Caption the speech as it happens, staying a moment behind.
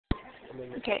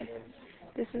Okay,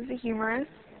 this is the humerus,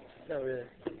 Not really.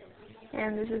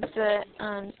 and this is the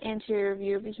anterior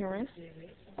view of the humerus.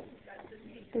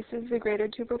 This is the greater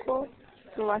tubercle,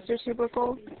 the lesser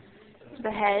tubercle,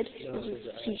 the head, which is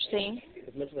a huge thing.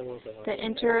 The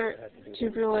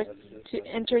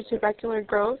intertubercular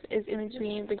growth is in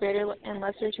between the greater and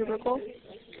lesser tubercle.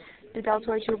 The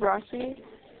deltoid tuberosity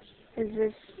is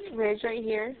this ridge right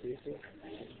here.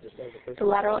 The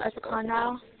lateral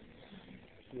epicondyle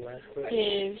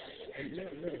is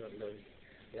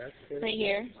right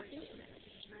here.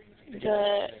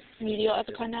 The medial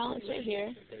epicondyle is right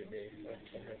here.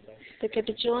 The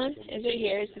capitulum is right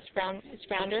here. It's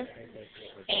rounder,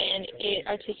 and it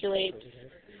articulates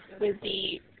with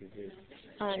the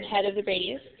head of the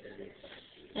radius.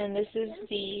 And this is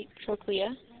the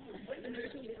trochlea.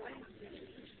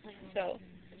 So,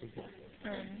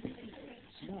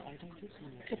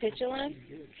 capitulum,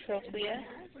 trochlea,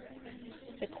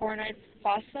 the coronoid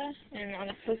fossa, and on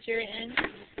the posterior end,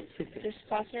 this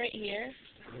fossa right here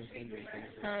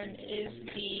is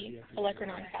the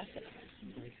olecranon fossa.